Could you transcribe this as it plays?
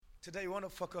Today, we want to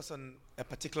focus on a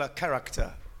particular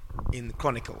character in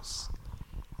Chronicles,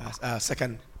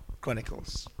 Second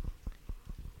Chronicles.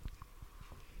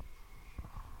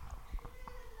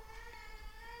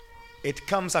 It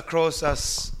comes across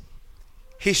as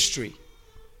history,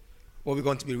 what we're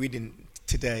going to be reading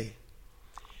today.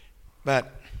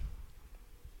 But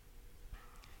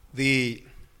the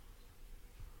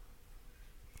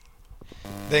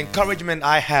encouragement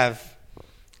I have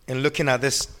in looking at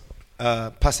this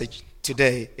passage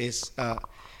today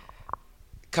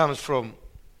comes from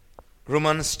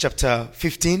Romans chapter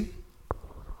 15.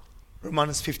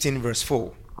 Romans 15 verse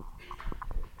 4.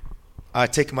 I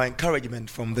take my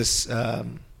encouragement from this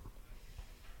in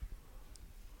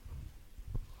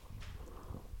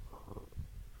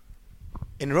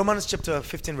Romans chapter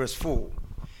 15 verse 4.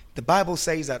 The Bible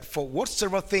says that for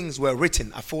whatsoever things were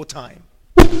written aforetime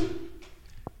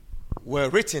were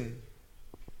written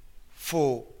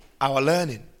for our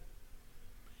learning,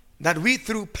 that we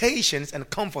through patience and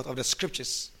comfort of the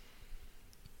scriptures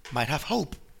might have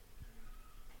hope.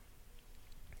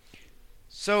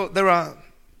 So there are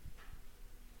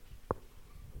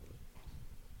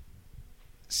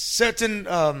certain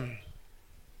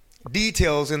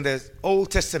details in the Old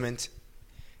Testament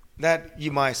that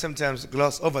you might sometimes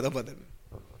gloss over them.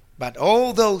 But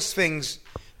all those things,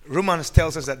 Romans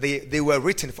tells us that they were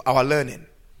written for our learning,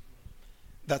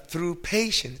 that through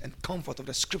patience and comfort of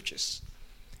the scriptures,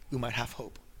 we might have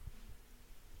hope.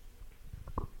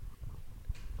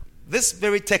 This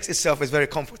very text itself is very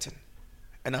comforting,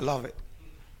 and I love it.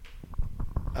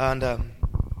 And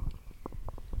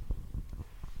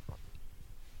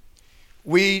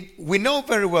we know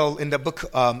very well in the book,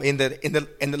 in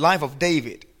the life of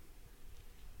David,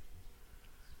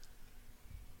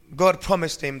 God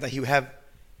promised him that he would have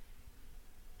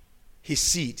his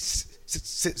seed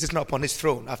sitting upon his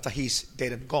throne after he's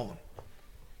dead and gone.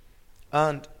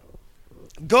 And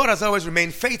God has always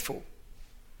remained faithful.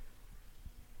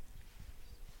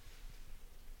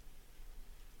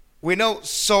 We know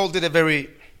Saul did a very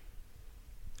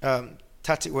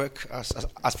tactic work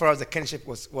as far as the kingship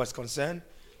was concerned.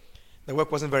 The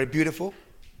work wasn't very beautiful.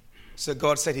 So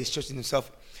God said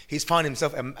he's found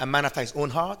himself a man after his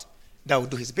own heart that will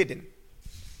do his bidding,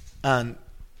 and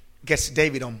gets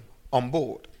David on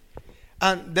board.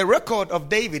 And the record of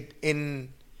David in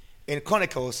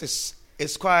Chronicles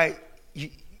is quite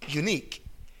unique.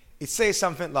 It says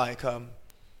something like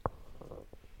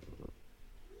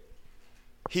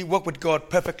he worked with God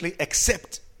perfectly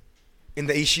except in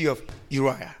the issue of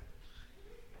Uriah.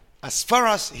 As far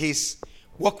as his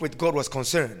work with God was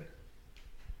concerned,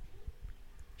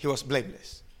 he was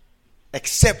blameless,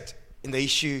 except in the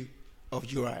issue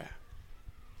of Uriah.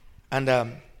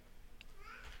 And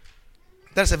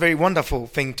that's a very wonderful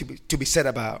thing to be said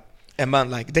about a man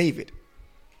like David.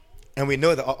 And we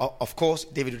know that, of course,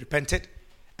 David repented,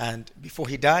 and before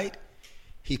he died,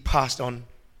 he passed on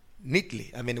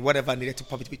neatly. I mean, whatever needed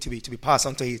to be passed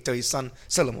on to his son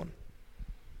Solomon.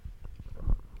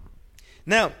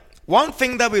 Now, one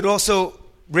thing that we'd also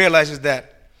realize is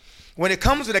that when it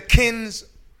comes to the kings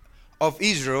of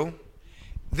Israel,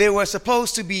 they were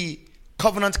supposed to be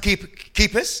covenant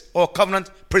keepers or covenant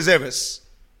preservers.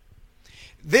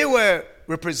 They were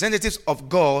representatives of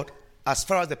God as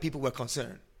far as the people were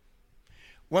concerned.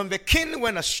 When the king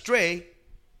went astray,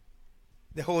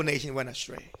 the whole nation went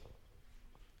astray.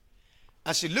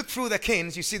 As you look through the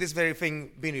kings, you see this very thing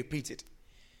being repeated.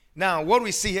 Now, what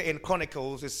we see here in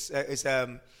Chronicles is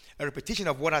a repetition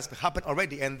of what has happened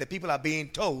already, and the people are being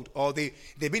told, or they've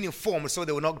been informed, so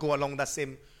they will not go along that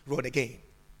same road again.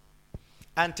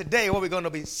 And today, what we're going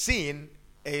to be seeing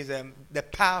is the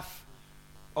path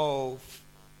of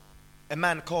a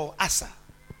man called Asa.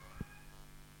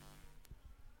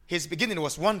 His beginning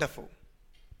was wonderful,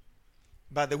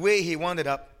 but the way he wound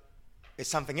up is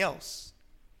something else.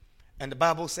 And the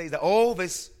Bible says that all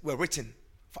this were written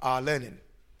for our learning.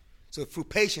 So through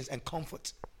patience and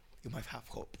comfort, you might have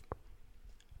hope.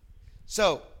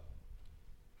 So,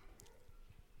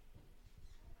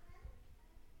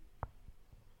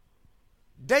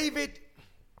 David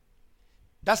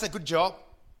does a good job,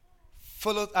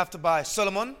 followed after by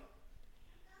Solomon.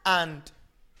 And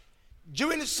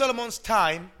during Solomon's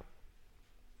time,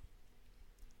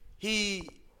 he,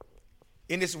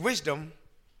 in his wisdom,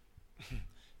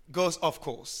 goes off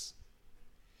course.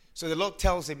 So the Lord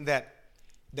tells him that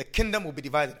the kingdom will be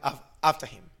divided after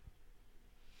him.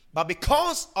 But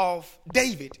because of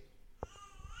David,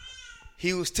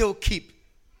 he will still keep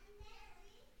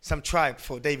some tribe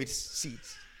for David's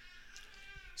seeds.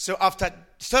 So after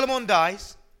Solomon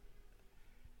dies,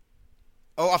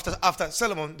 or after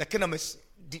Solomon, the kingdom is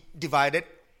divided,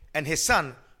 and his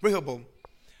son Rehoboam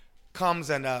comes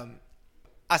and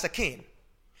as a king.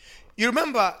 You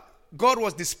remember God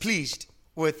was displeased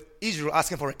with Israel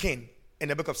asking for a king in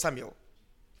the book of Samuel.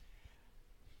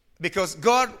 Because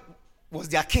God was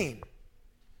their king.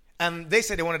 And they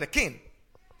said they wanted a king.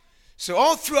 So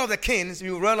all throughout the kings,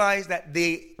 you realize that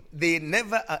they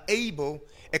never are able,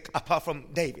 apart from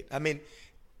David. I mean,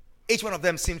 each one of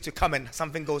them seems to come and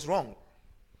something goes wrong.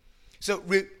 So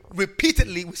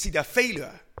repeatedly we see their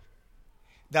failure.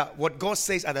 That what God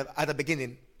says at the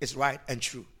beginning is right and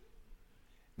true.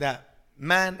 That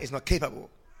man is not capable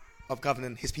of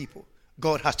governing his people.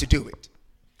 God has to do it.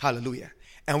 Hallelujah.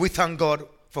 And we thank God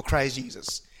for Christ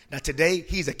Jesus. That today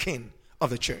he is a king of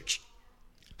the church.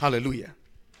 Hallelujah.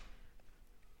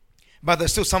 But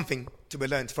there's still something to be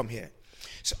learned from here.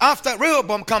 So after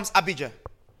Rehoboam comes Abijah.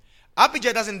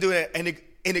 Abijah doesn't do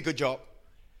any good job.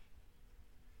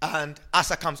 And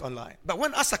Asa comes online. But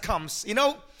when Asa comes,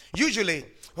 usually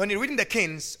when you're reading the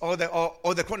Kings or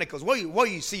the Chronicles, what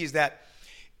you see is that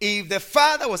if the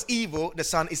father was evil, the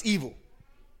son is evil.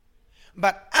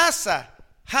 But Asa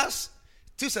has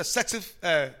two successive,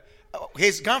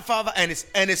 his grandfather and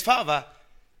his father,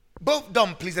 both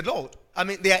don't please the Lord. I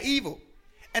mean, they are evil.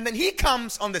 And then he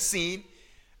comes on the scene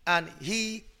and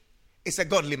he is a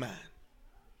godly man.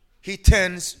 He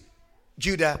turns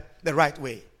Judah the right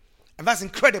way. And that's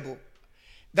incredible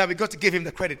that we got to give him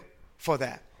the credit for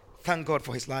that. Thank God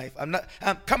for his life.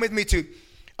 Come with me to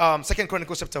 2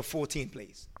 Chronicles chapter 14,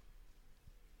 please.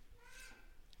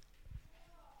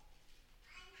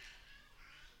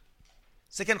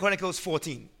 Second Chronicles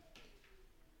 14.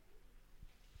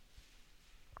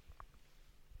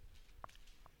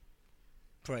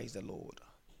 Praise the Lord.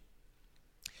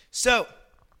 So,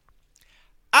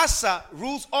 Asa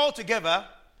rules all together.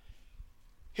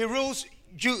 He rules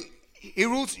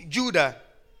Judah,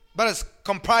 that is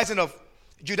comprising of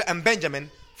Judah and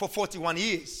Benjamin, for 41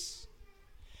 years.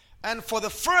 And for the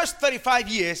first 35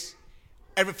 years,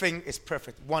 everything is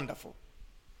perfect, wonderful.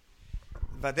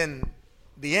 But then,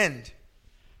 the end,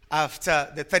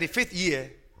 after the 35th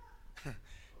year,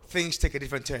 things take a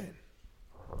different turn.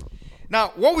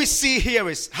 Now, what we see here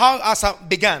is how Asa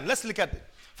began. Let's look at it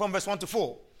from verse 1 to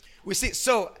 4. We see,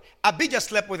 so Abijah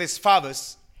slept with his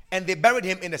fathers, and they buried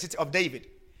him in the city of David.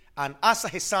 And Asa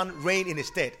his son reigned in his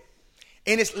stead.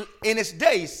 In his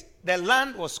days, the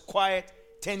land was quiet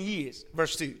 10 years.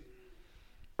 Verse 2.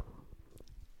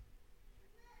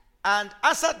 And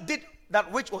Asa did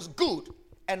that which was good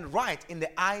and right in the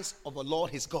eyes of the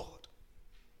Lord his God.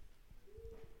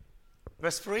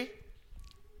 Verse 3.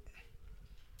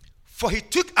 For he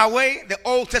took away the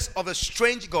altars of the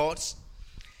strange gods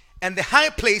and the high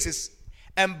places,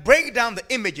 and brake down the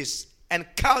images, and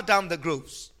cut down the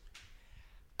groves,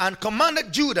 and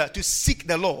commanded Judah to seek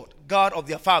the Lord, God of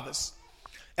their fathers,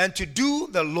 and to do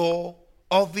the law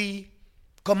of the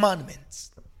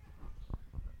commandments.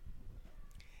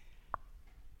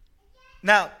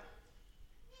 Now,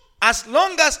 as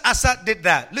long as Asa did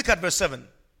that, look at verse 7.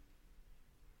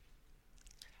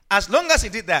 As long as he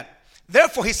did that,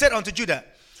 therefore he said unto Judah,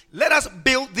 let us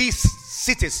build these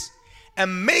cities,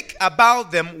 and make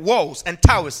about them walls and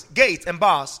towers, gates and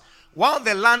bars, while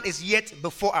the land is yet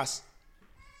before us.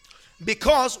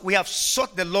 Because we have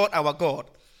sought the Lord our God.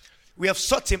 We have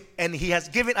sought him, and he has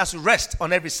given us rest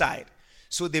on every side.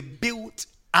 So they built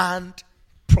and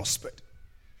prospered.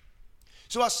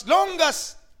 So as long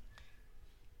as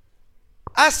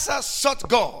Asa sought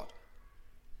God,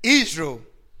 Israel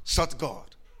sought God.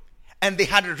 And they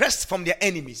had rest from their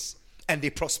enemies, and they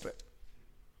prospered.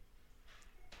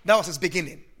 That was his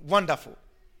beginning. Wonderful.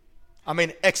 I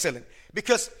mean, excellent.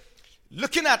 Because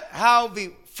looking at how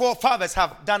the forefathers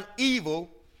have done evil,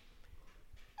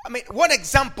 I mean, what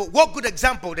good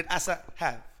example did Asa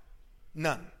have?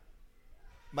 None.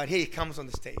 But here he comes on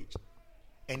the stage,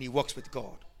 and he walks with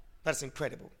God. That's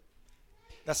incredible.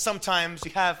 That sometimes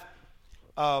you have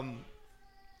a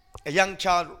young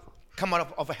child come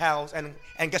out of a house and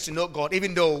gets to know God,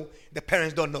 even though the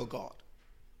parents don't know God.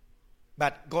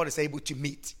 But God is able to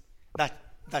meet that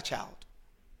child.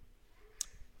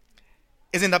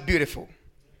 Isn't that beautiful?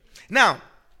 Now,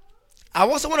 I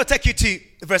also want to take you to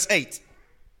verse 8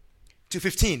 to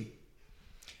 15.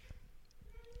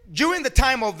 During the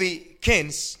time of the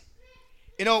kings,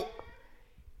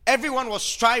 everyone was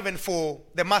striving for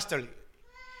the mastery.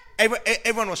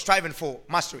 Everyone was striving for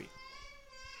mastery.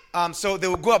 So they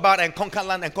would go about and conquer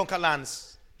land and conquer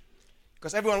lands.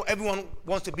 Because everyone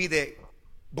wants to be the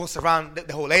boss around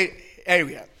the whole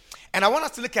area. And I want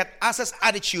us to look at Asa's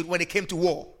attitude when it came to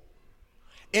war.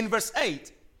 In verse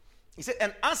 8, he said,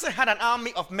 and Asa had an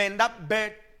army of men that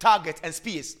bare targets and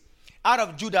spears. Out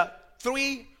of Judah,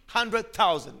 300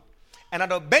 100,000. And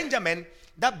out of Benjamin,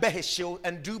 that bare his shield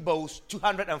and drew bows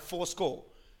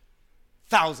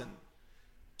 280,000.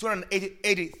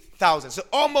 280,000. So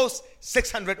almost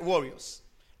 600 warriors.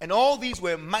 And all these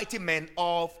were mighty men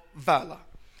of valor.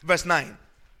 Verse 9.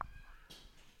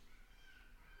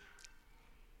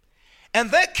 And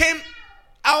there came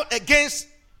out against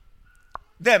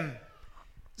them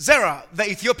Zerah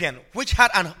the Ethiopian, which had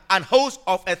an host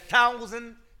of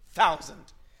 1,000,000.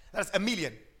 That's a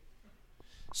million.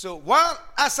 So while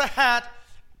Asa had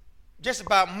just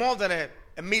about more than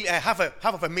a million, half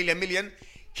of a million,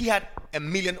 he had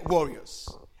 1,000,000 warriors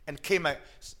and came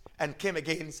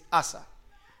against Asa.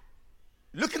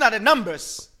 Looking at the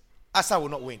numbers, Asa will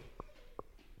not win,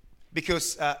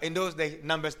 because in those days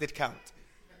numbers did count.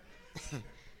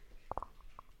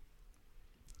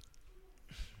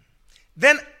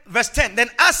 Then verse 10, then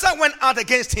Asa went out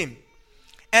against him,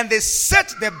 and they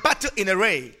set the battle in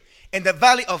array in the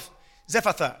valley of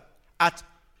Zephathah at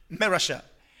Marashah.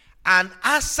 And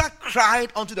Asa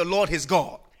cried unto the Lord his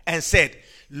God and said,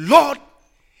 Lord,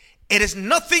 it is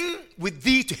nothing with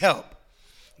thee to help,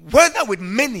 whether with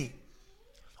many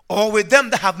or with them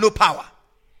that have no power.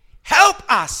 Help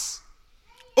us,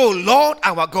 O Lord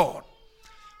our God,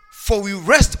 for we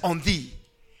rest on thee.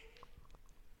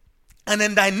 And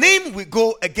in thy name we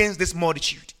go against this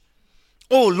multitude.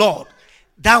 O Lord,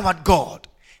 thou art God.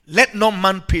 Let no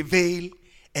man prevail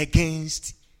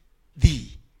against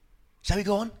thee. Shall we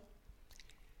go on?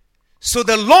 So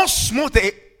the Lord smote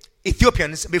the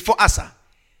Ethiopians before Asa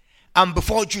and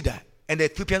before Judah, and the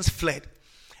Ethiopians fled.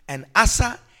 And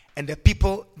Asa and the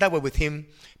people that were with him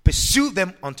pursued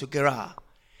them unto Gerar.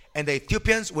 And the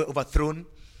Ethiopians were overthrown,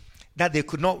 that they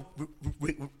could not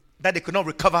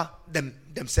recover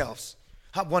themselves.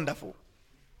 How wonderful.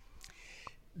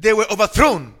 They were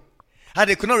overthrown, and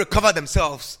they could not recover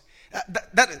themselves.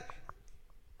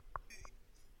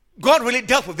 God really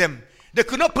dealt with them. They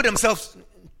could not put themselves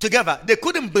together. They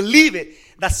couldn't believe it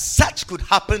that such could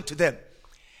happen to them.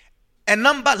 A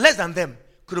number less than them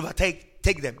could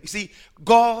overtake them. You see,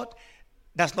 God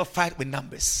does not fight with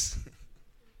numbers.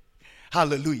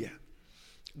 Hallelujah.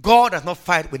 God does not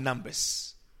fight with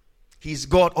numbers. He is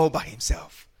God all by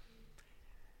himself.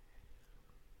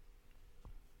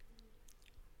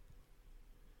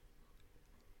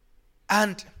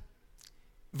 And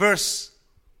verse,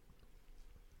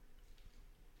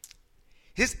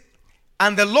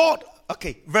 and the Lord,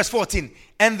 verse 14,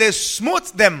 and they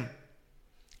smote them,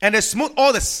 and they smote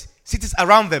all the cities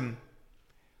around them,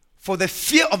 for the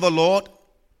fear of the Lord,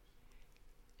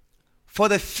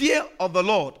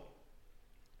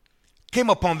 came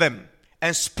upon them,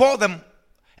 and spoiled them,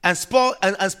 and spoiled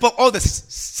all the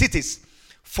cities,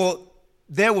 for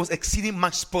there was exceeding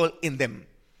much spoil in them.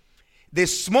 They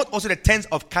smote also the tents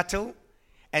of cattle,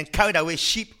 and carried away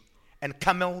sheep and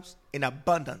camels in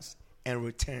abundance, and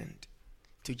returned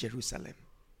to Jerusalem.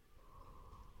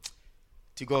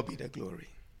 To God be the glory.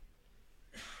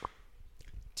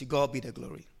 To God be the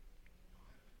glory.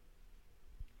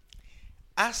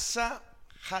 Asa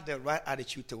had the right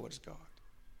attitude towards God.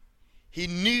 He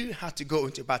knew how to go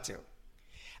into battle.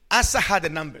 Asa had the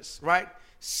numbers, right?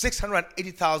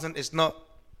 680,000 is not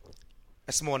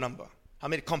a small number. I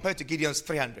mean, compared to Gideon's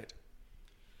 300.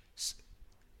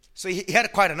 So he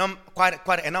had quite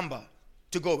a number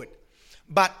to go with.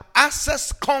 But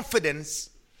Asa's confidence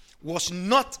was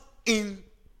not in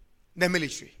the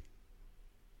military.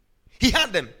 He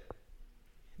had them.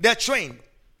 They're trained.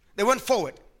 They went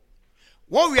forward.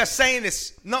 What we are saying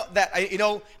is not that,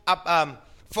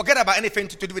 forget about anything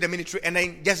to do with the military and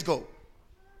then just go.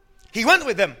 He went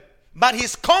with them. But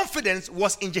his confidence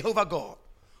was in Jehovah God,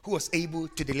 who was able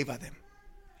to deliver them.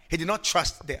 He did not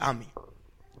trust the army.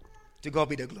 To God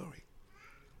be the glory.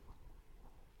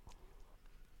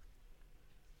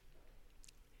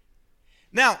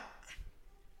 Now,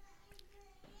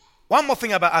 one more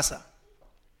thing about Asa.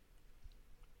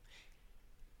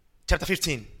 Chapter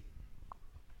 15.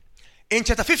 In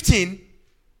chapter 15,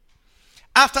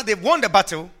 after they've won the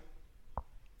battle,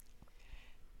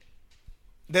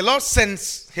 the Lord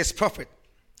sends his prophet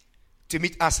to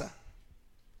meet Asa.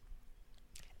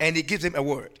 And he gives him a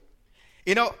word.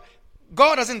 You know,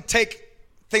 God doesn't take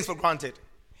things for granted.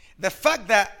 The fact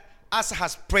that Asa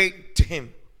has prayed to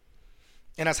him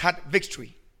and has had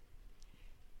victory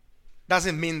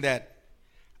doesn't mean that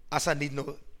Asa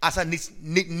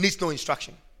needs no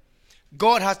instruction.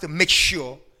 God has to make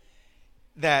sure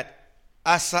that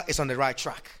Asa is on the right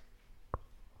track.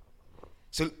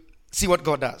 So see what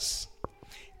God does.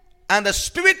 And the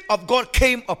Spirit of God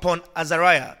came upon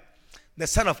Azariah, the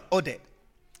son of Oded,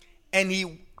 and he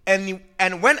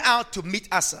went out to meet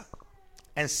Asa,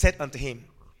 and said unto him,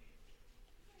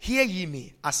 hear ye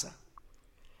me, Asa,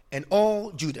 and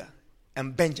all Judah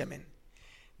and Benjamin.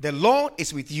 The Lord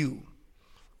is with you,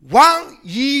 while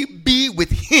ye be with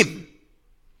him.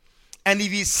 And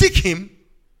if ye seek him,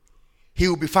 he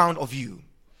will be found of you.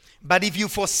 But if you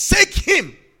forsake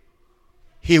him,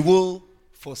 he will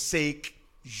forsake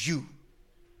you.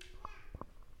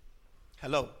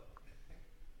 Hello.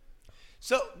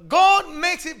 So God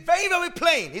makes it very, very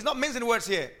plain. He's not mincing words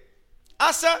here.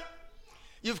 Asa,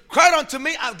 you've cried unto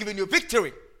me, I've given you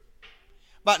victory.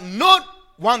 But note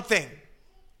one thing.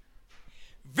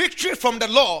 Victory from the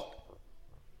Lord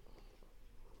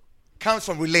comes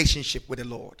from relationship with the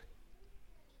Lord.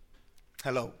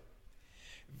 Hello.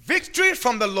 Victory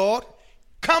from the Lord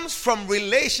comes from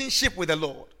relationship with the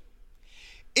Lord.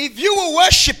 If you will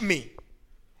worship me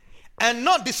and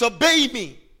not disobey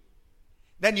me,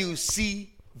 then you will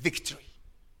see victory.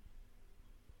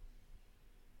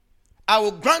 I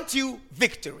will grant you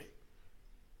victory.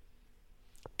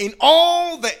 In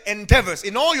all the endeavors,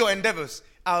 in all your endeavors,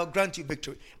 I will grant you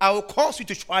victory. I will cause you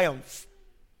to triumph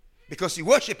because you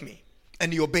worship me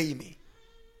and you obey me.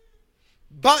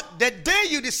 But the day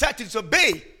you decide to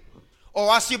disobey,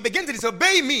 or as you begin to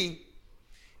disobey me,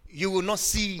 you will not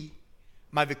see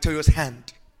my victorious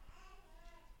hand.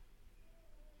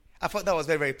 I thought that was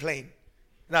very, very plain.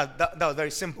 That was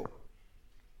very simple.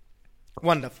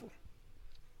 Wonderful.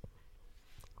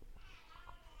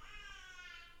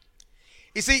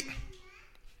 You see,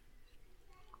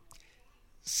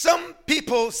 some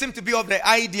people seem to be of the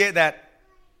idea that,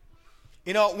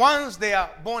 once they are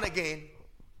born again,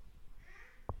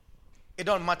 it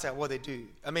don't matter what they do.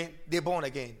 I mean, they're born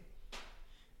again.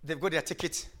 They've got their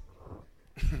ticket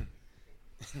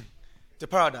to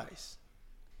paradise.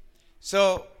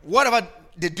 So whatever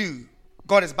they do,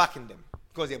 God is backing them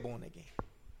because they're born again.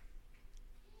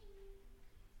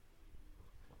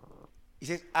 He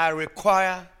says, I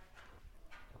require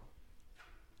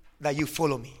that you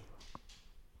follow me.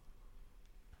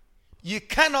 You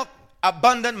cannot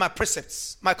abandon my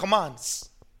precepts, my commands,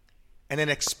 and then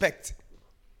expect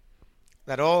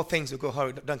that all things will go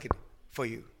hunky-dory for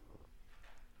you.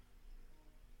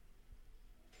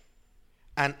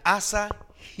 And Asa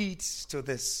heeds to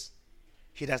this.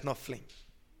 He does not flinch.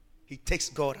 He takes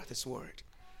God at his word.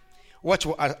 Watch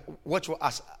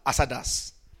what Asa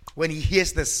does when he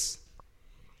hears this.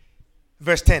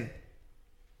 Verse 10.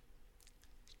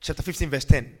 Chapter 15, verse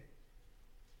 10.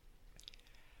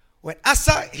 When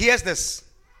Asa hears this,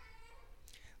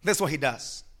 that's what he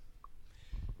does.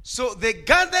 So they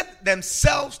gathered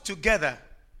themselves together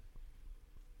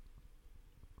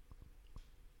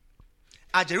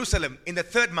at Jerusalem in the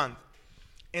 3rd month,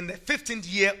 in the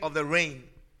 15th year of the reign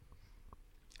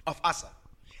of Asa.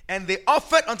 And they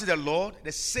offered unto the Lord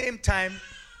the same time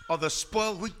of the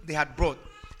spoil which they had brought,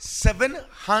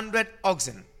 700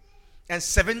 oxen and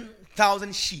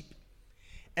 7,000 sheep.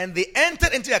 And they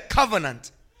entered into a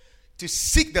covenant to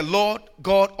seek the Lord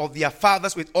God of their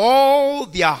fathers with all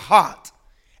their heart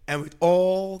and with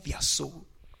all their soul.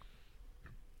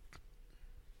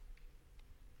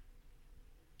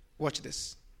 Watch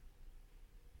this.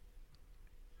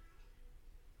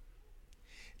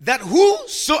 That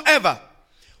whosoever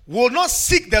will not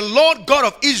seek the Lord God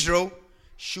of Israel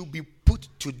should be put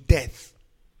to death,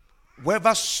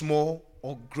 whether small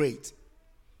or great,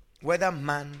 whether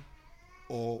man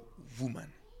or woman.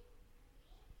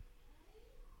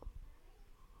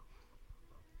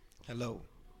 Hello.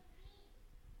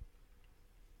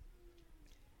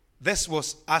 This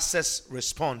was Asa's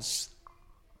response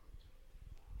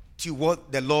to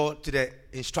what to the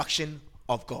instruction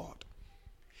of God.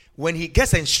 When he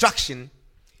gets an instruction,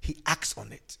 he acts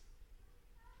on it.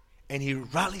 And he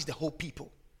rallies the whole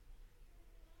people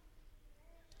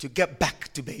to get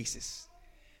back to basis,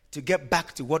 to get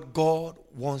back to what God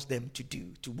wants them to do,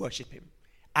 to worship him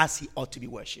as he ought to be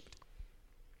worshipped.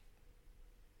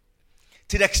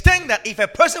 To the extent that if a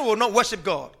person will not worship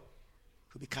God,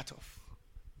 he'll be cut off.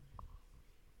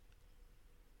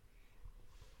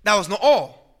 That was not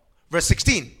all. Verse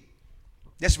 16.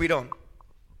 Let's read on.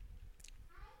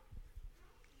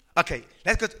 Okay,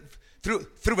 let's go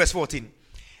through verse 14.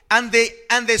 And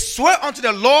they swear unto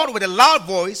the Lord with a loud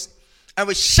voice, and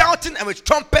with shouting, and with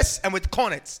trumpets, and with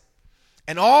cornets.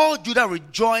 And all Judah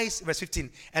rejoiced, verse 15.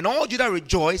 And all Judah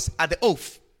rejoiced at the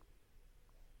oath.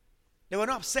 They were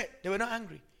not upset. They were not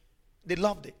angry. They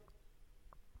loved it.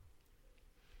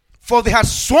 For they had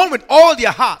sworn with all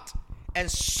their heart, and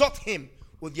sought him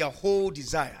with their whole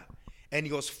desire. And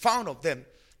he was found of them,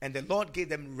 and the Lord gave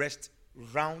them rest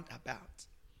round about.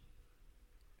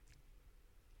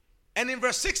 And in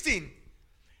verse 16,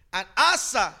 and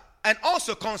Asa, and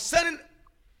also concerning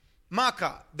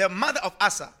Maacah, the mother of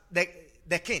Asa,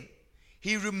 the king.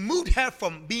 He removed her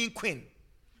from being queen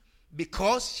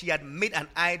because she had made an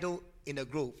idol in a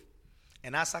grove.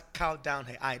 And Asa cut down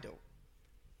her idol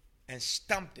and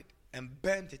stamped it and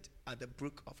burnt it at the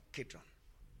brook of Kidron.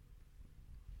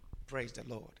 Praise the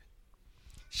Lord.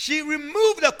 She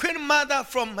removed the queen mother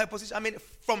from her position.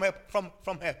 From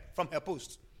her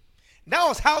post. That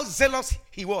was how zealous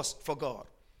he was for God.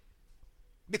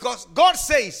 Because God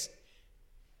says,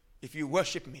 if you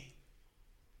worship me,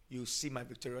 you see my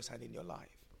victorious hand in your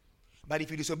life. But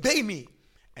if you disobey me,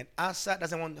 and Asa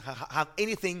doesn't want to have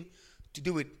anything to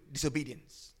do with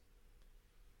disobedience.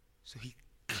 So he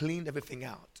cleaned everything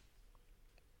out.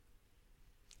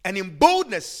 And in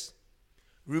boldness,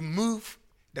 removed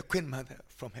the queen mother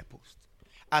from her post.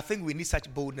 I think we need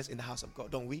such boldness in the house of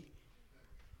God, don't we?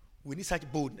 We need such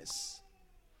boldness.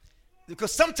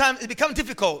 Because sometimes it becomes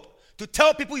difficult to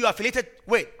tell people you are affiliated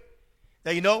with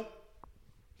that,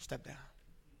 step down.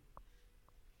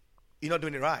 You're not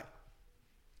doing it right.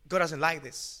 God doesn't like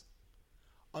this.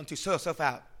 Until you sort yourself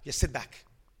out, just sit back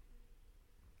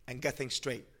and get things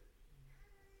straight.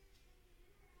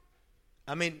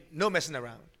 No messing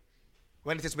around.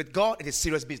 When it is with God, it is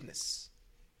serious business.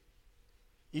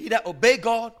 You either obey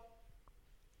God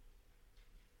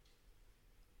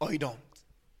or you don't.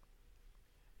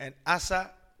 And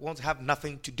Asa wants to have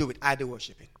nothing to do with idol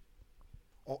worshiping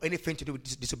or anything to do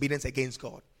with disobedience against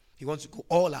God. He wants to go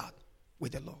all out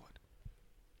with the Lord.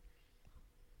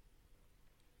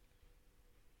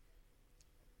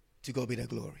 To God be the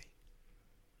glory.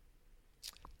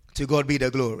 To God be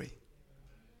the glory.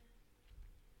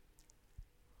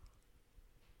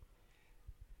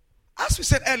 As we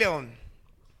said earlier on,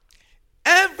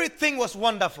 everything was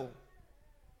wonderful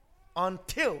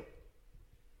until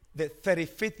the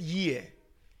 35th year.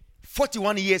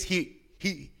 41 years he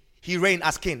reigned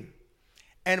as king.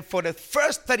 And for the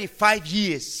first 35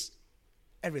 years,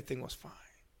 everything was fine.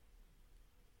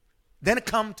 Then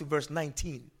come to verse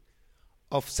 19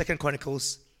 of 2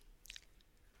 Chronicles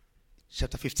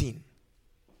chapter 15.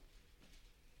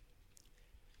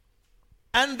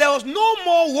 And there was no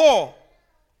more war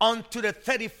unto the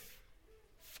 5th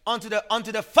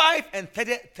and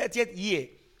 30th year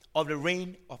of the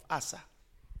reign of Asa.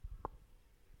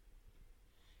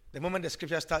 The moment the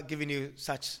scriptures start giving you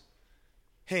such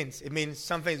hints, it means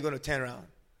something is going to turn around.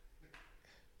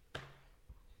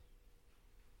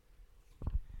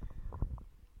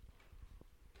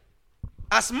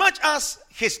 As much as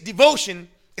his devotion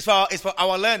is for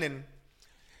our learning,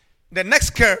 the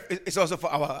next curve is also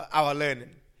for our learning.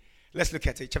 Let's look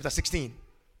at it. Chapter 16,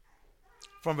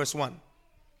 from verse 1.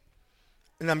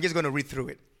 And I'm just going to read through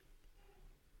it.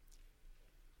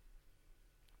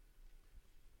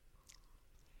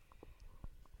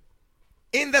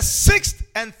 In the 6th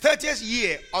and 30th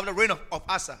year of the reign of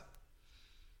Asa,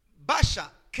 Baasha,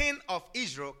 king of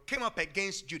Israel, came up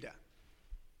against Judah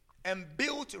and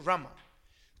built Ramah,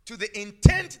 to the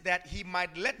intent that he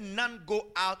might let none go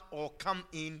out or come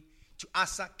in to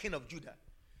Asa, king of Judah.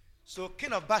 So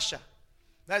king of Baasha,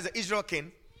 that is the Israel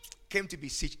king, came to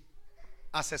besiege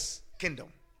Asa's kingdom.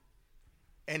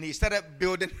 And he started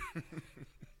building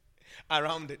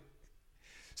around it.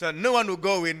 So no one will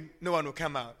go in, no one will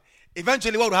come out.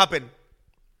 Eventually what will happen?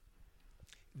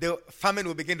 The famine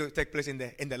will begin to take place in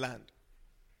the land.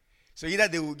 So either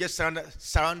they will just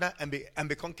surrender and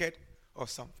be conquered or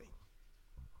something.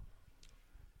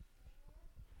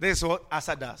 This is what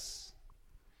Asa does.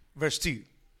 Verse 2.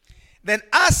 Then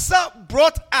Asa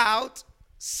brought out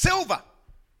silver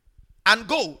and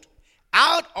gold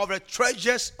out of the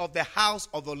treasures of the house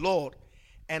of the Lord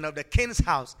and of the king's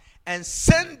house, and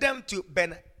sent them to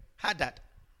Ben-Hadad,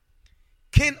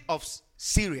 king of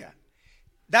Syria,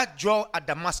 that dwelt at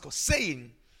Damascus,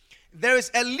 saying, there is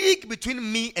a league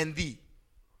between me and thee.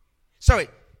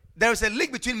 There is a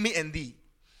league between me and thee,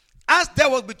 as there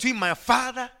was between my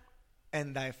father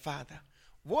and thy father.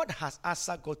 What has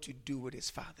Asa got to do with his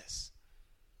fathers?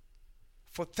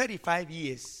 For 35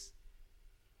 years,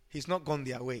 he's not gone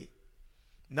their way.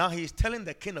 Now he is telling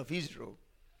the king of Israel,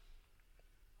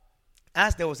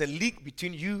 as there was a league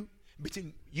between you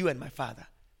and my father,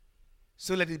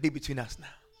 so let it be between us now.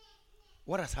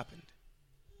 What has happened?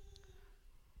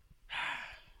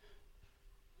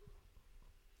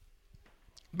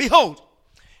 Behold,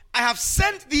 I have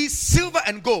sent thee silver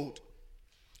and gold.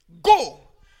 Go,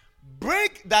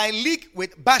 break thy league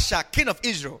with Baasha, king of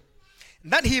Israel,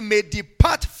 that he may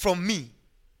depart from me.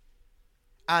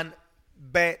 And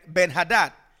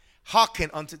Ben-Hadad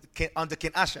hearkened unto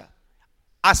King Asa,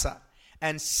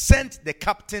 and sent the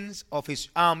captains of his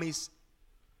armies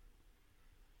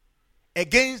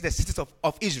against the cities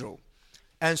of Israel,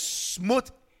 and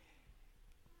smote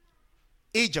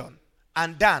Ijon,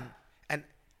 and Dan, and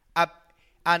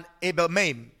and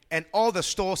Abel-maim, and all the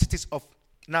store cities of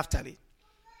Naphtali.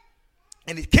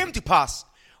 And it came to pass,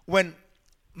 when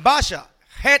Baasha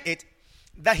heard it,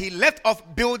 that he left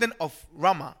off building of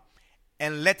Ramah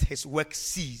and let his work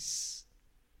cease.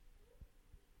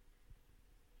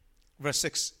 Verse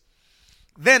 6.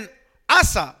 Then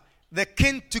Asa the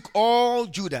king took all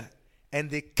Judah, and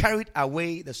they carried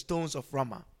away the stones of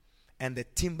Ramah and the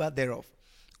timber thereof,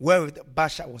 wherewith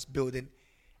Baasha was building,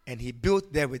 and he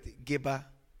built there with Geba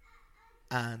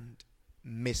and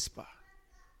Mizpah.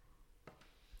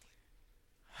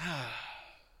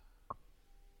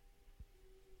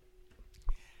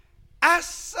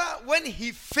 Asa, when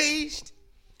he faced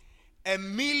a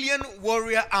 1,000,000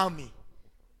 warrior army,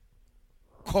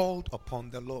 called upon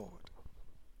the Lord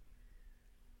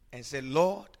and said,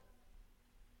 Lord,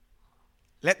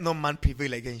 let no man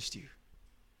prevail against you.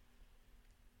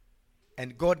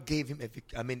 And God gave him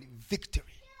victory.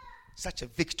 Such a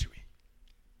victory.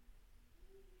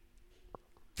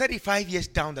 35 years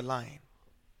down the line,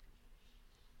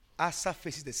 Asa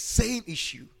faces the same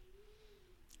issue.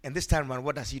 And this time around,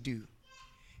 what does he do?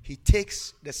 He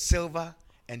takes the silver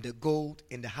and the gold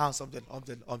in the house of the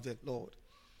Lord,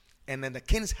 and in the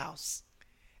king's house,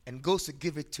 and goes to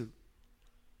give it to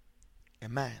a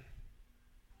man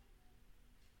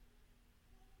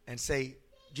and say,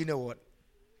 do you know what?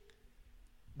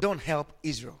 Don't help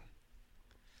Israel.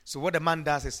 So what the man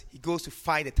does is he goes to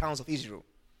fight the towns of Israel.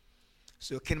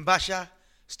 So King Baasha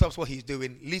stops what he's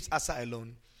doing, leaves Asa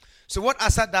alone. So what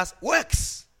Asa does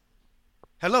works.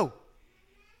 Hello.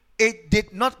 It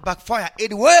did not backfire.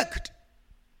 It worked.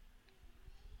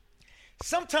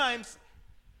 Sometimes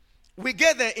we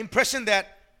get the impression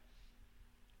that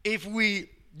if we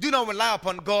do not rely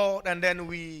upon God and then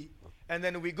we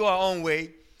go our own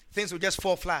way, things will just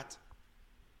fall flat.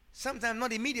 Sometimes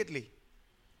not immediately.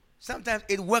 Sometimes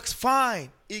it works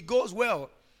fine. It goes well.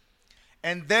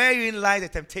 And therein lies the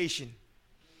temptation.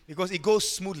 Because it goes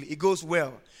smoothly. It goes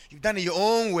well. You've done it your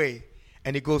own way.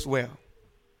 And it goes well.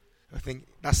 I think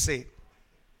that's it.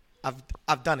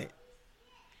 I've done it.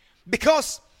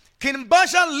 Because King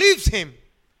Baasha leaves him.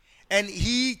 And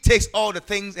he takes all the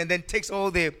things and then takes all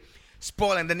the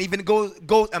spoil and then even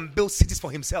goes and builds cities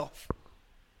for himself.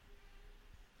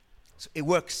 So it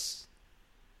works.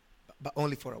 But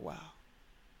only for a while.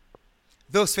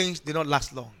 Those things did not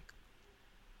last long.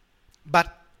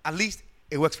 But at least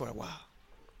it works for a while.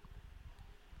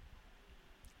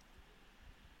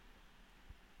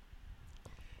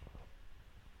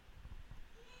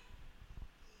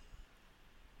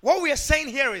 What we are saying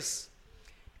here is,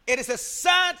 it is a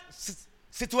sad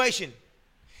situation.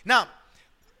 Now,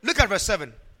 look at verse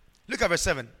 7. Look at verse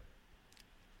 7.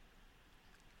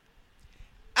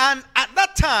 And at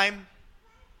that time,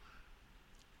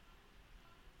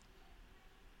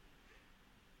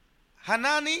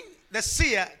 Hanani the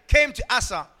seer came to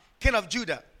Asa, king of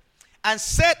Judah, and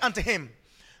said unto him,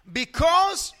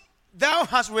 because thou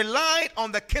hast relied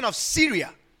on the king of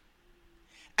Syria,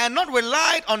 and not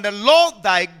relied on the Lord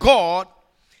thy God,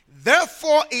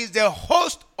 therefore is the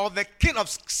host of the king of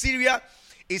Syria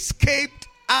escaped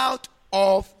out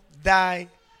of thy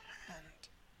hand.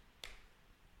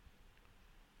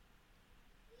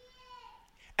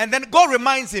 And then God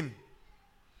reminds him,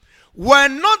 were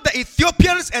not the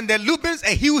Ethiopians and the Lubians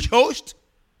a huge host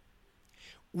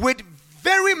with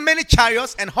very many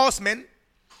chariots and horsemen?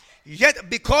 Yet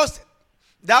because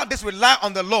thou didst rely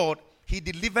on the Lord, he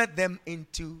delivered them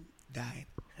into thine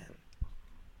hand.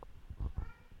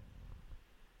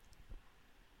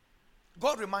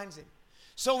 God reminds him.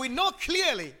 So we know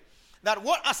clearly that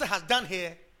what Asa has done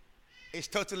here is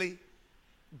totally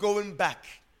going back.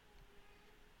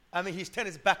 He's turned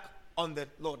his back on the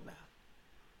Lord now.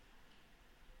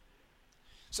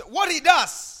 So what he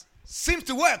does seems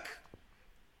to work.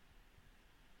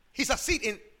 He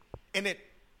succeeds in it.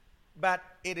 But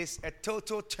it is a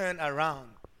total turnaround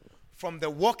from the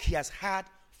work he has had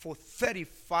for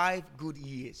 35 good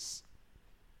years.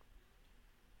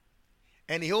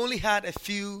 And he only had a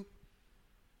few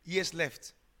years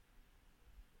left.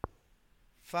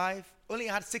 Only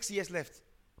had 6 years left.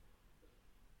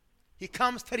 He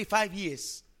comes 35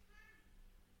 years.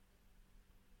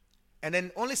 And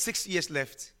then only 6 years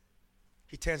left,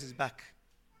 he turns his back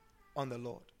on the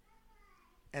Lord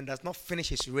and does not finish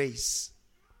his race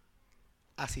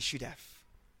as he should have.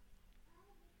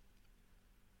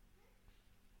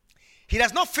 He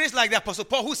does not finish like the Apostle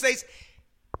Paul, who says,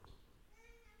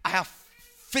 I have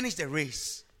finished the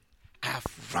race. I have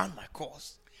run my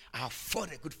course. I have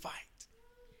fought a good fight.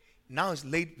 Now is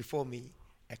laid before me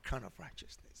a crown of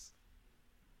righteousness.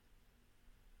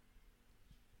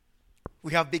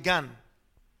 we have begun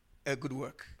a good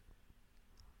work.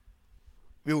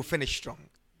 We will finish strong.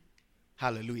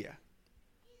 Hallelujah.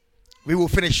 We will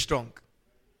finish strong.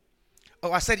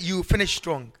 Oh, I said you will finish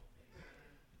strong.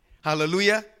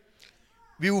 Hallelujah.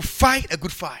 We will fight a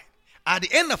good fight. At the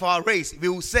end of our race, we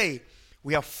will say,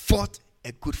 we have fought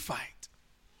a good fight.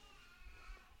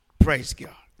 Praise God.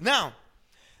 Now,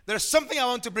 there's something I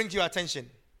want to bring to your attention.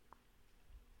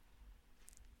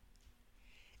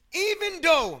 Even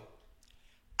though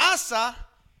Asa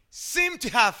seemed to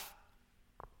have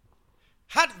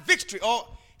had victory or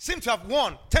seemed to have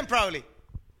won temporarily,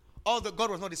 although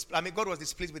God was not God was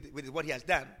displeased with what he has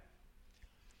done.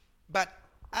 But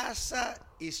Asa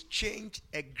is changed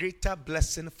a greater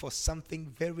blessing for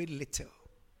something very little.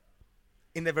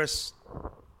 In the verse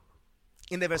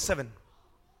 7.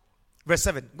 Verse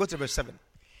 7. Go to verse 7.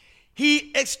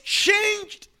 He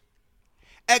exchanged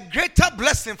a greater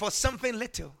blessing for something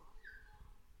little.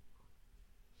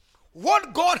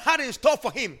 What God had in store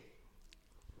for him,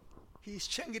 he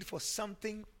exchanged it for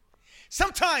something.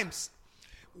 Sometimes,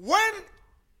 when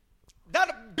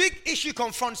that big issue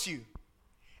confronts you,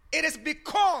 it is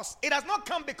because, it has not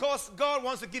come because God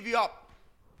wants to give you up,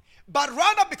 but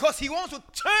rather because he wants to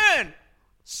turn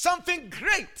something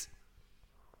great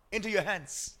into your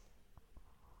hands.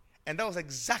 And that was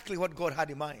exactly what God had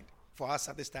in mind for us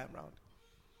at this time round.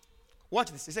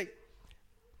 Watch this.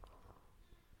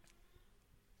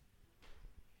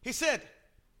 He said,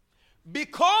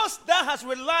 because thou hast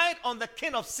relied on the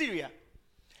king of Syria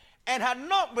and had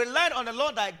not relied on the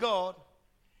Lord thy God,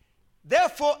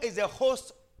 therefore is the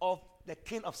host of the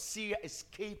king of Syria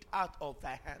escaped out of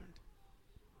thy hand.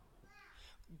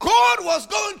 God was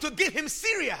going to give him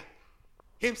Syria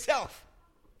himself.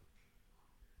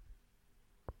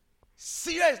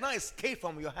 Syria is now escaped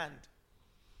from your hand.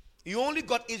 You only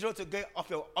got Israel to get off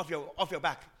your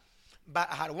back.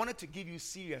 But I had wanted to give you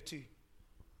Syria too.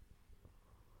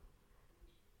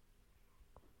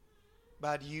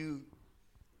 But you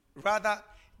rather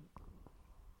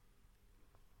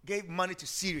gave money to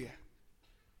Syria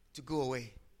to go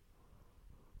away.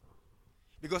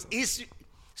 Because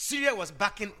Syria was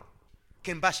backing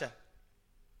King Baasha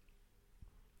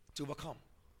to overcome.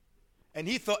 And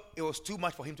he thought it was too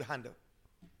much for him to handle.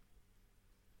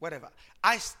 Whatever.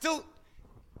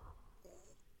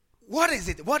 What is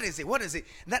it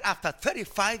that after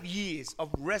 35 years of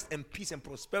rest and peace and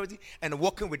prosperity and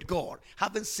walking with God,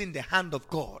 having seen the hand of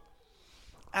God,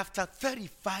 after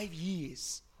 35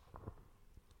 years,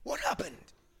 what happened?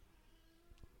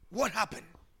 What happened?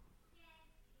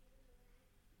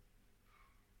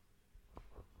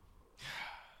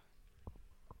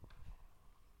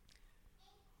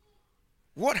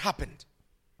 What happened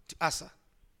to Asa?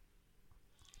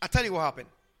 I'll tell you what happened.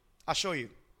 I'll show you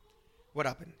what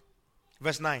happened.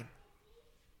 Verse 9.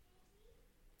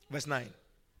 Verse 9.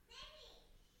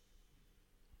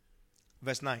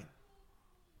 Verse 9.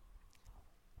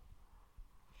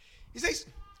 He says,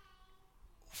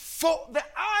 for the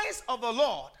eyes of the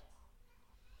Lord,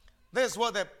 this is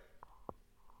what the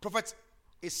prophet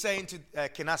is saying to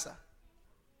King Asa.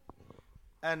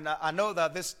 And I know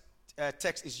that this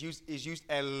text is used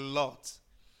a lot,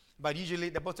 but usually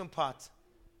the bottom part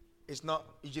is not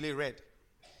usually read.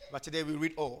 But today we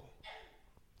read all.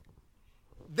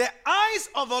 The eyes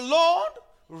of the Lord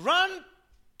run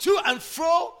to and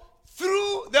fro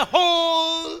through the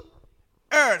whole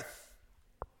earth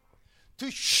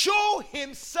to show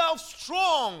himself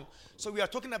strong. So we are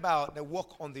talking about the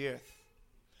walk on the earth.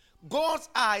 God's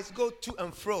eyes go to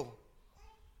and fro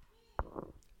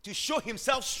to show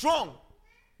himself strong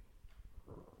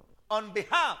on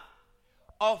behalf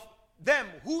of them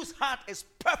whose heart is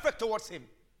perfect towards him.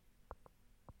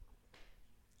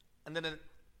 And then the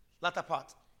latter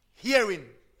part, hearing,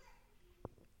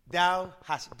 thou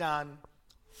hast done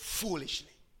foolishly.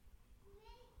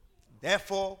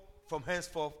 Therefore, from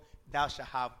henceforth, thou shalt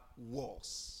have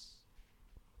wars.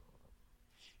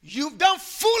 You've done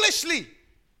foolishly.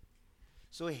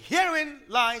 So herein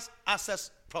lies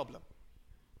Asa's problem.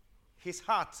 His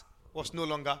heart was no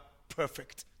longer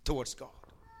perfect towards God.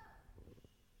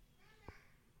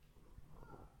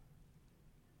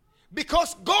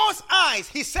 Because God's eyes,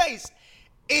 he says,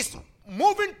 is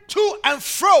moving to and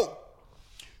fro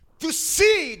to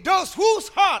see those whose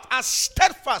heart are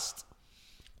steadfast,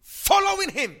 following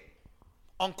him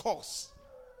on course.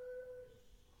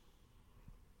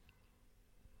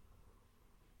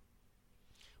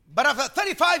 But after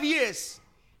 35 years,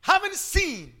 having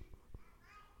seen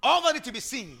all that need to be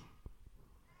seen,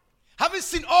 having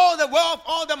seen all the wealth,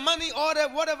 all the money, all the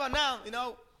whatever now,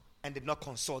 and did not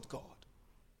consult God.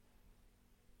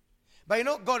 But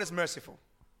God is merciful.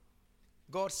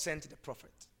 God sent the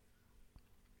prophet.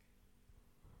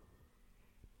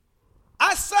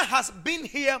 Asa has been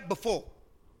here before.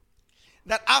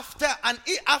 That after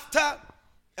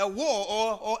a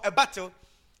war or a battle,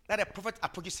 that a prophet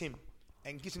approaches him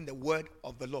and gives him the word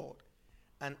of the Lord.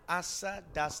 And Asa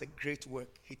does a great work.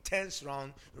 He turns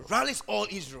around, rallies all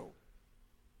Israel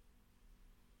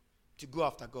to go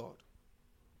after God.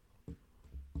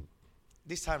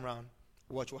 This time around,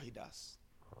 watch what he does.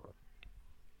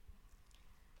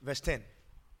 Verse 10.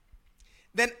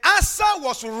 Then Asa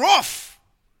was wroth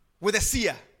with the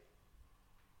seer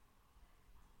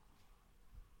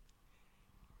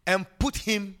and put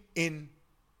him in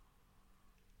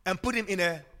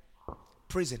a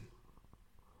prison.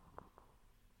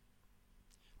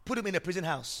 Put him in a prison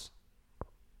house.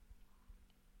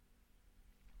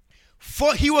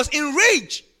 For he was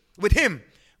enraged with him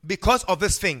because of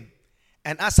this thing.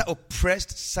 And Asa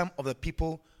oppressed some of the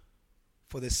people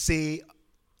the same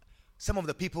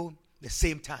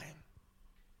time.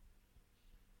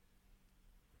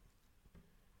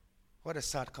 What a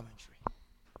sad commentary.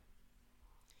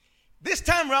 This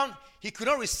time round, he could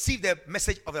not receive the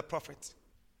message of the prophet.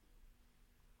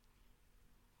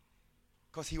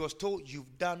 Because he was told,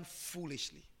 you've done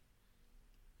foolishly.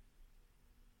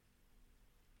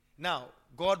 Now,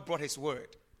 God brought his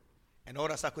word. And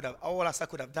all Asa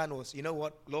could have done was, you know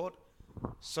what, Lord,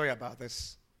 sorry about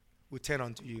this. We turn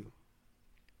unto you.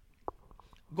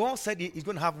 God said he's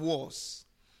going to have wars.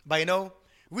 But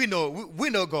we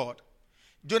know God.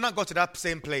 Jonah got to that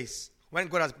same place when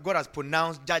God has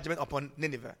pronounced judgment upon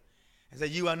Nineveh. And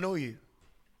said, I know you.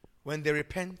 When they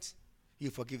repent,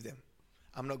 you forgive them.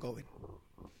 I'm not going.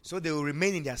 So they will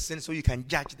remain in their sin so you can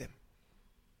judge them.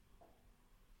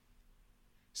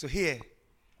 So here,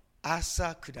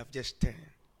 Asa could have just turned.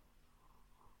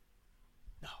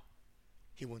 No,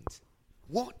 he won't.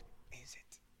 What is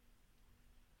it?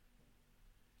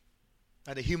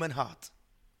 That the human heart.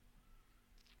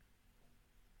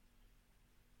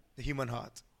 The human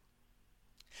heart.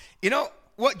 You know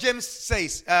what James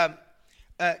says?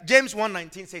 James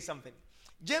 1:19 says something.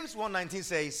 James 1:19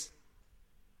 says,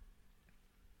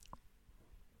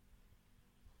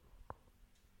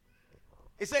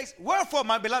 it says, wherefore,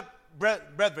 my beloved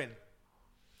brethren,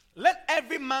 let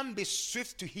every man be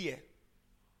swift to hear,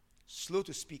 slow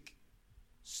to speak,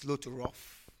 slow to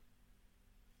wrath.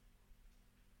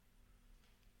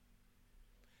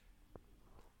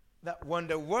 That when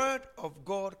the word of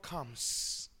God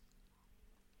comes,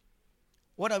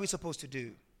 what are we supposed to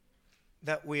do?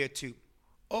 That we are to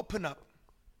open up,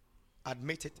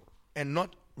 admit it, and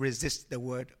not resist the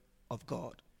word of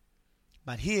God.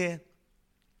 But here,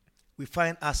 we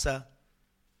find Asa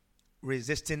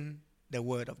resisting the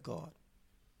word of God.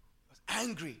 He was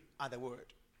angry at the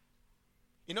word.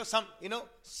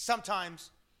 Sometimes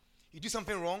you do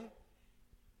something wrong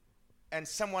and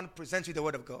someone presents you the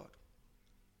word of God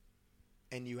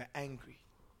and you are angry.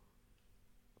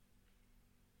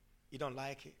 You don't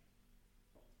like it.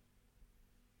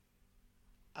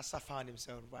 Asa found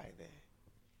himself right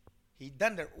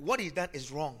there. What he's done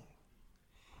is wrong.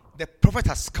 The prophet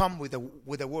has come with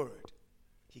a word.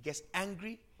 He gets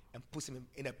angry and puts him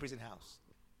in a prison house.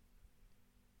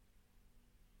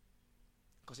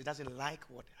 Because he doesn't like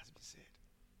what has been said.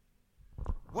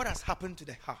 What has happened to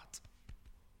the heart?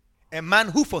 A man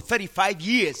who for 35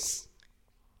 years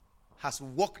has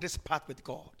walked this path with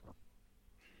God.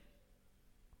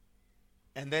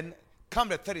 And then come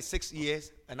the 36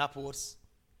 years and upwards,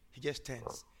 he just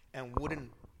turns and wouldn't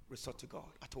resort to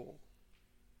God at all.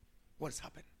 What has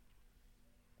happened?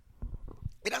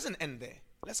 It doesn't end there.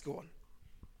 Let's go on.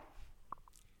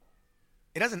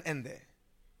 It doesn't end there.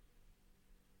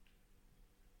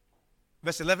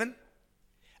 Verse 11.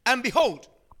 And behold,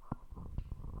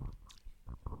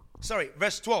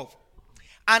 verse 12.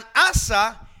 And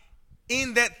Asa,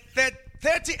 in the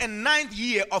 39th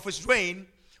year of his reign,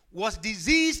 was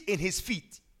diseased in his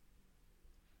feet,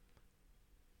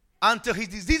 until his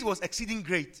disease was exceeding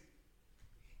great.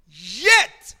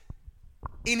 Yet,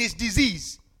 in his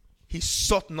disease, he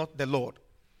sought not the Lord,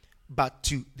 but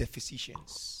to the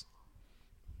physicians.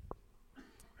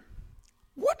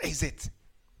 What is it?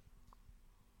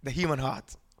 The human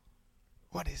heart.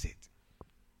 What is it?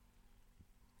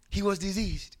 He was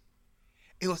diseased.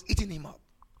 It was eating him up.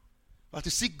 But to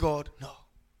seek God, no.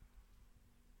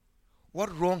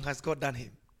 What wrong has God done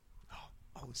him? No,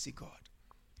 I will seek God.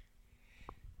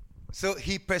 So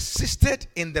he persisted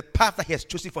in the path that he has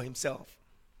chosen for himself.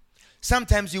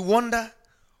 Sometimes you wonder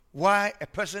why a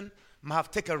person might have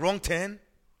taken a wrong turn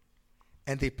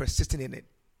and they persisted in it.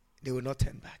 They will not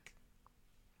turn back.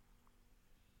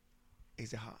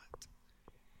 It's the heart.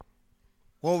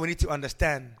 what we need to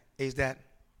understand is that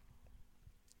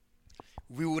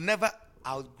we will never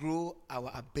outgrow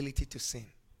our ability to sin.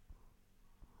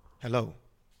 Hello?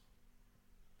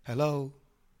 Hello?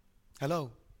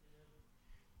 Hello?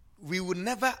 We will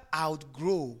never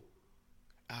outgrow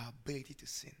our ability to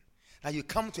sin. Now you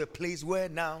come to a place where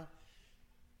now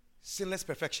sinless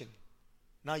perfection.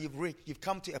 Now you've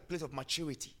come to a place of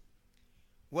maturity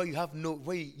where you have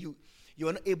where you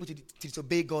are not able to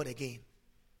disobey God again.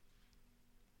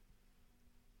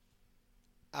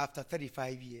 After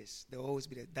 35 years, there will always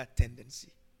be that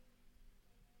tendency.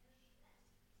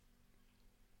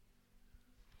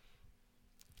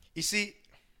 You see,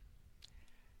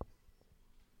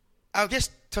 I'll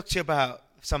just talk to you about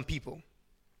some people,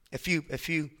 a few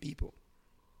people.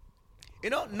 You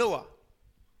know,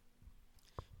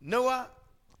 Noah,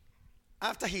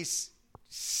 after he's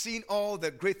seen all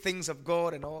the great things of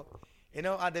God and all, you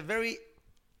know, at the very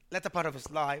latter part of his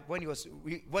life, when he was,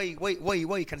 where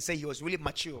you can say he was really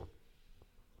mature,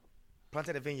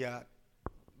 planted a vineyard,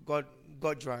 got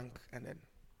drunk, and then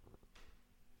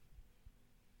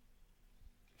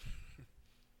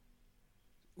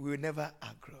we will never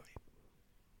outgrow it.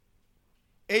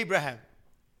 Abraham,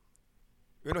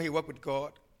 you know, he worked with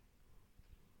God.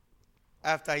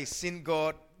 After he's seen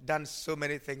God done so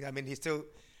many things, I mean,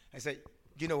 I said,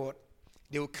 you know what?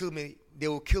 They will kill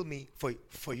me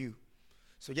for you.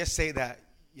 So just say that,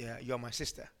 yeah, you're my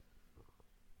sister.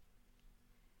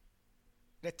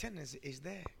 The tendency is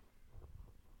there.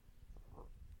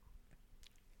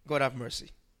 God have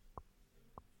mercy.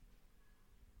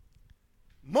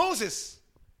 Moses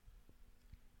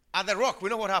at the rock, we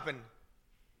know what happened.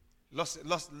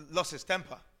 Lost his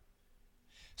temper.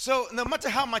 So no matter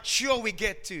how mature we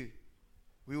get to,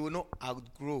 we will not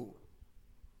outgrow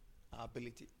our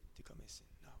ability to commit sin.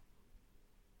 No.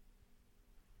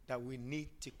 That we need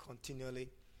to continually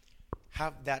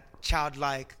have that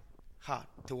childlike heart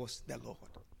towards the Lord.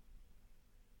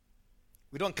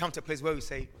 We don't come to a place where we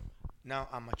say, now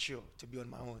I'm mature to be on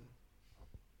my own.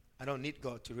 I don't need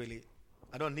God to really,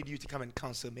 I don't need you to come and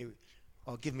counsel me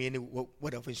or give me any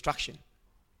word of instruction.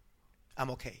 I'm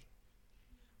okay.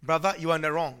 Brother, you are in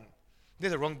the wrong.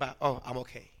 There's a wrong back. Oh, I'm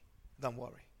okay. Don't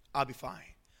worry. I'll be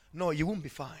fine. No, you won't be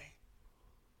fine.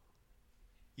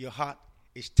 Your heart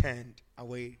is turned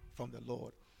away from the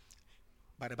Lord.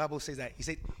 But the Bible says that he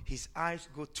said his eyes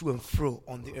go to and fro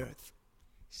on the earth,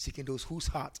 seeking those whose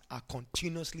hearts are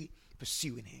continuously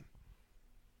pursuing him.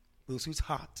 Those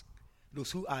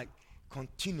who are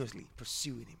continuously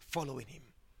pursuing him, following him,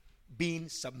 being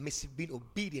submissive, being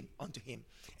obedient unto him,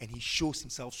 and he shows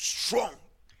himself strong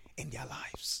in their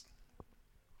lives.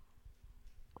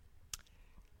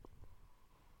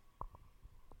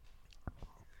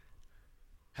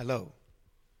 Hello.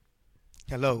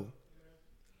 Hello.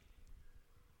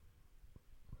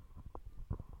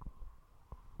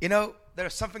 You know,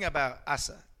 there's something about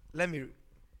Asa. Let me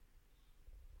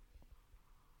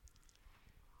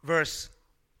verse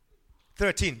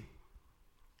 13.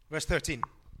 Verse 13.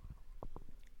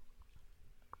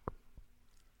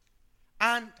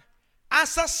 And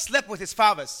Asa slept with his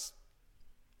fathers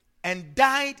and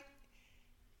died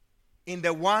in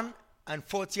the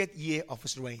 140th year of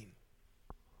his reign.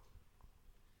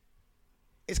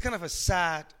 It's kind of a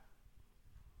sad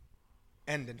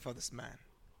ending for this man.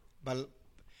 But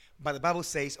the Bible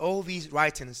says all these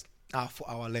writings are for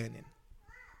our learning.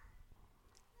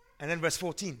 And then verse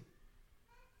 14.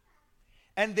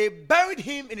 And they buried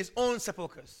him in his own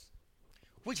sepulchres,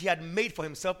 which he had made for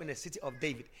himself in the city of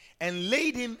David, and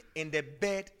laid him in the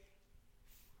bed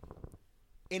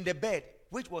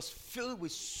which was filled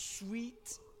with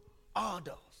sweet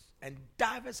odors and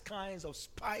divers kinds of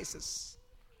spices,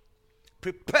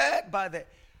 prepared by the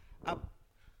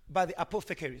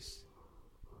apothecaries.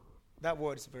 That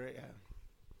word is very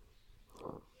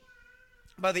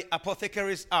by the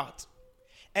apothecaries' art,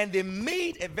 and they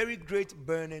made a very great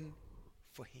burning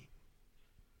for him.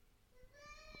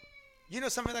 You know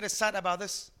something that is sad about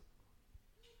this?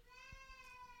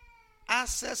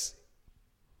 Asa's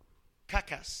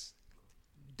carcass,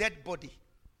 dead body,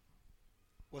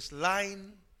 was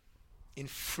lying in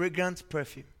fragrant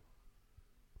perfume,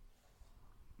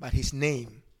 but his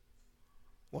name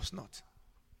was not.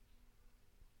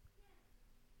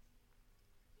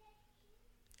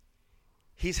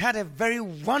 He's had a very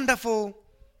wonderful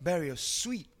burial,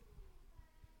 sweet,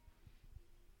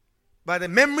 but the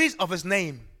memories of his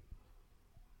name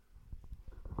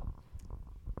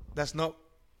does not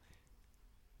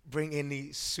bring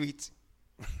any sweet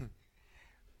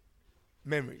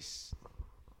memories.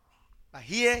 But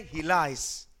here he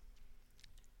lies.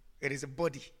 It is a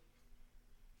body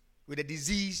with a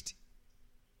diseased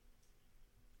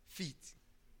feet,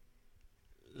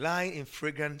 lying in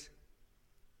fragrant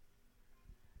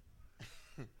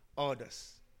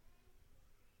odors.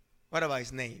 What about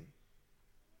his name?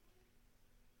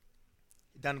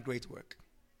 He done great work.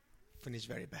 Finished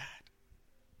very bad.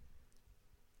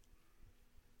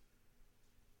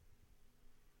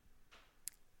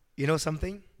 You know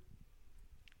something?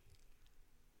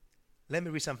 Let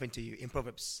me read something to you in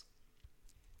Proverbs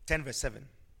 10 verse 7.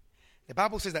 The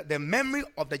Bible says that the memory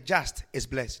of the just is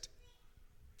blessed.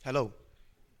 Hello.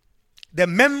 The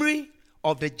memory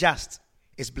of the just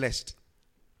is blessed,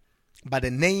 but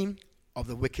the name of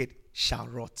the wicked shall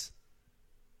rot.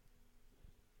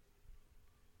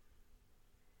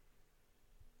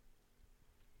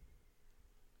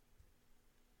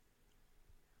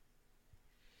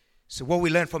 So what we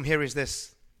learn from here is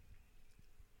this.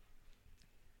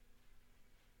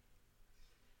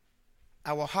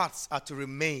 Our hearts are to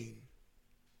remain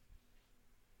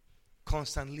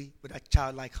constantly with a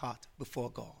childlike heart before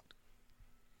God.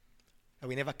 And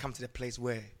we never come to the place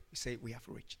where we say we have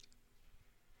reached.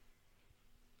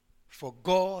 For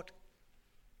God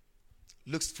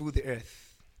looks through the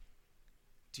earth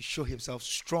to show himself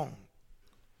strong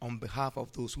on behalf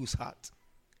of those whose hearts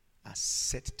are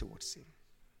set towards him.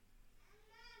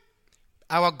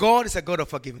 Our God is a God of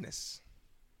forgiveness.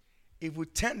 If we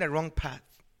turn the wrong path,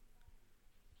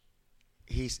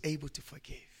 he is able to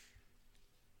forgive.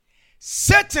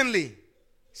 Certainly,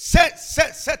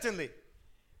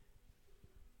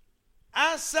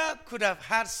 Asa could have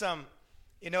had some,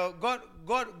 God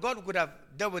could have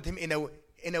dealt with him in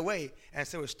a way and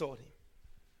still restored him.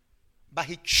 But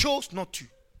he chose not to.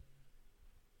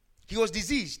 He was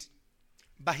diseased,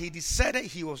 but he decided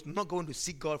he was not going to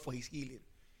seek God for his healing.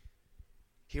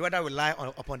 He rather relied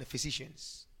upon the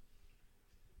physicians.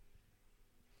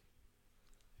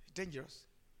 It's dangerous,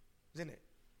 isn't it?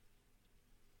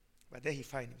 But there he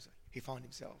found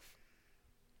himself.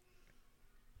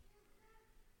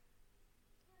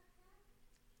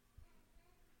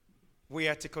 We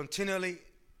are to continually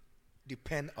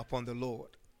depend upon the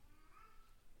Lord.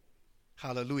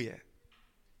 Hallelujah.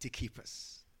 To keep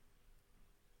us.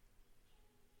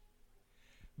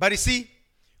 But you see,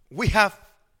 we have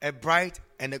a bright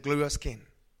and a glorious King.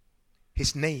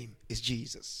 His name is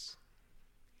Jesus.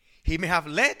 He may have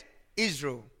led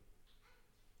Israel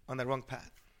on the wrong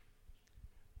path,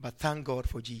 but thank God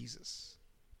for Jesus.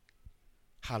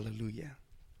 Hallelujah.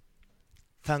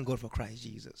 Thank God for Christ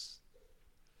Jesus.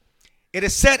 It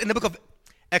is said in the book of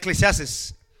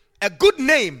Ecclesiastes, a good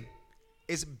name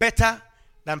is better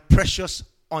than precious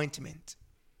ointment.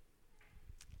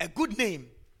 A good name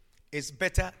is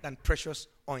better than precious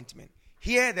ointment.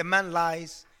 Here the man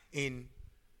lies in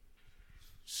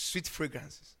sweet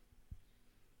fragrances,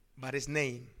 but his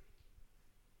name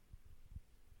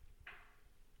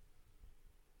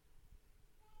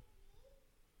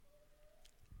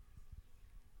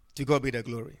to God be the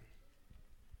glory.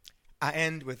 I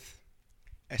end with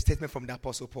a statement from the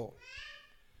Apostle Paul.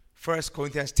 1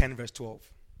 Corinthians 10 verse 12.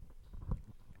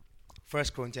 1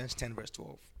 Corinthians 10 verse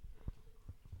 12.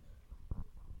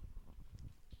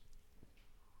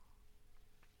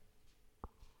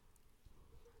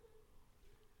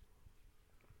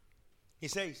 He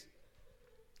says,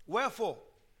 wherefore,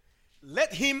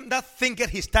 let him that thinketh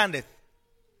he standeth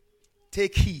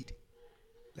take heed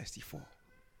lest he fall.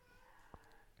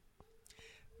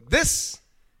 This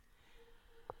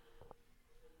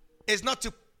is not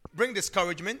to bring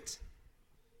discouragement,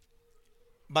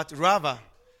 but rather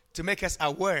to make us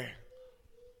aware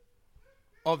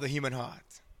of the human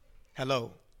heart.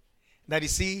 Hello. That you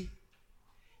see,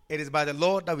 it is by the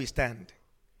Lord that we stand.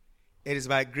 It is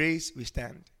by grace we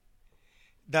stand.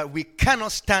 That we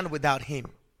cannot stand without him.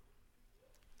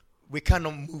 We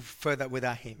cannot move further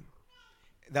without him.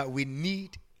 That we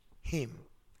need him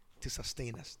to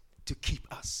sustain us, to keep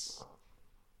us.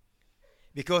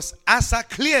 Because Asa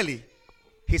clearly,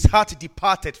 his heart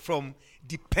departed from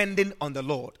depending on the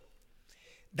Lord.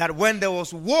 That when there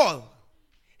was war,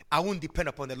 I won't depend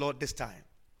upon the Lord this time.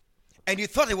 And you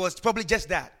thought it was probably just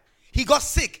that. He got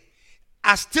sick.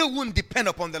 I still won't depend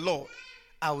upon the Lord.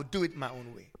 I will do it my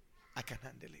own way. I can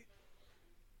handle it.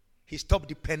 He stopped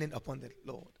depending upon the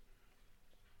Lord.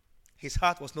 His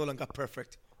heart was no longer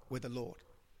perfect with the Lord.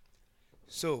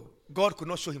 So God could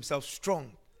not show himself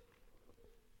strong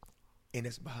in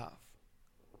his behalf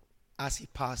as he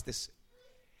passed this,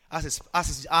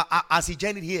 as he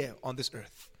journeyed here on this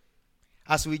earth.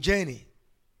 As we journey,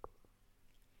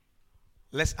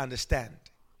 let's understand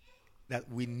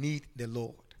that we need the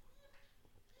Lord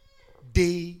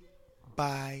day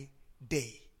by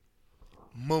day,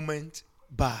 moment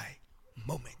by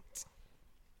moment.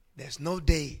 There's no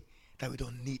day that we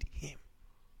don't need him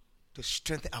to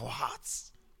strengthen our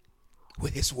hearts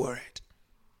with his word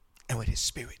and with his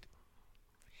spirit.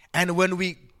 And when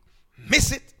we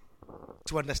miss it,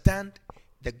 to understand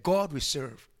the God we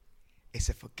serve is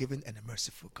a forgiving and a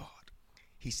merciful God.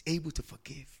 He's able to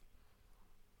forgive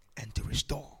and to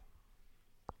restore.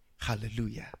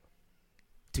 Hallelujah.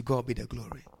 To God be the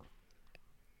glory.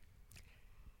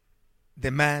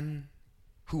 The man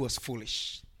who was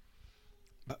foolish,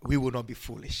 but we will not be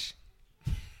foolish.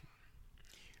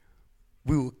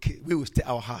 We will stay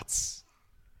our hearts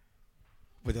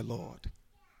with the Lord.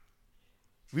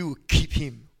 We will keep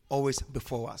him always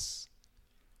before us.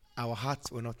 Our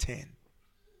hearts will not turn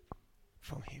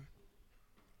from him.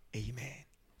 Amen.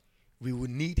 We will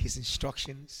need his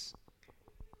instructions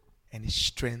and his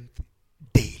strength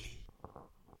daily.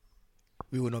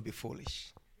 We will not be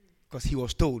foolish. Because he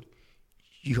was told,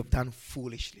 you have done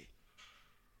foolishly.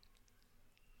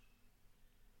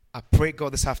 I pray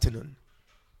God this afternoon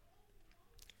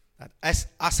that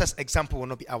Asa's example will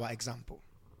not be our example.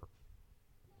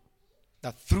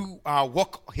 That through our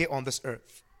walk here on this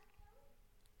earth,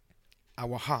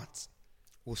 our hearts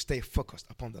will stay focused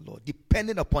upon the Lord,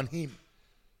 depending upon him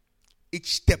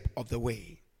each step of the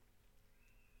way.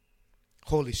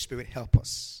 Holy Spirit, help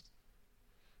us.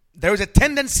 There is a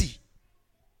tendency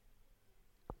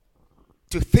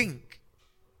to think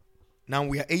now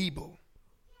we are able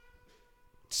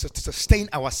to sustain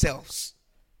ourselves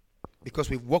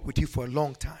because we've walked with you for a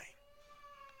long time.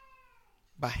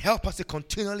 But help us to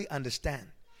continually understand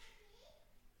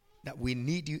that we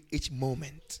need you each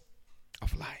moment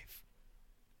of life.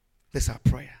 This is our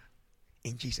prayer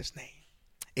in Jesus' name.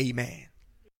 Amen.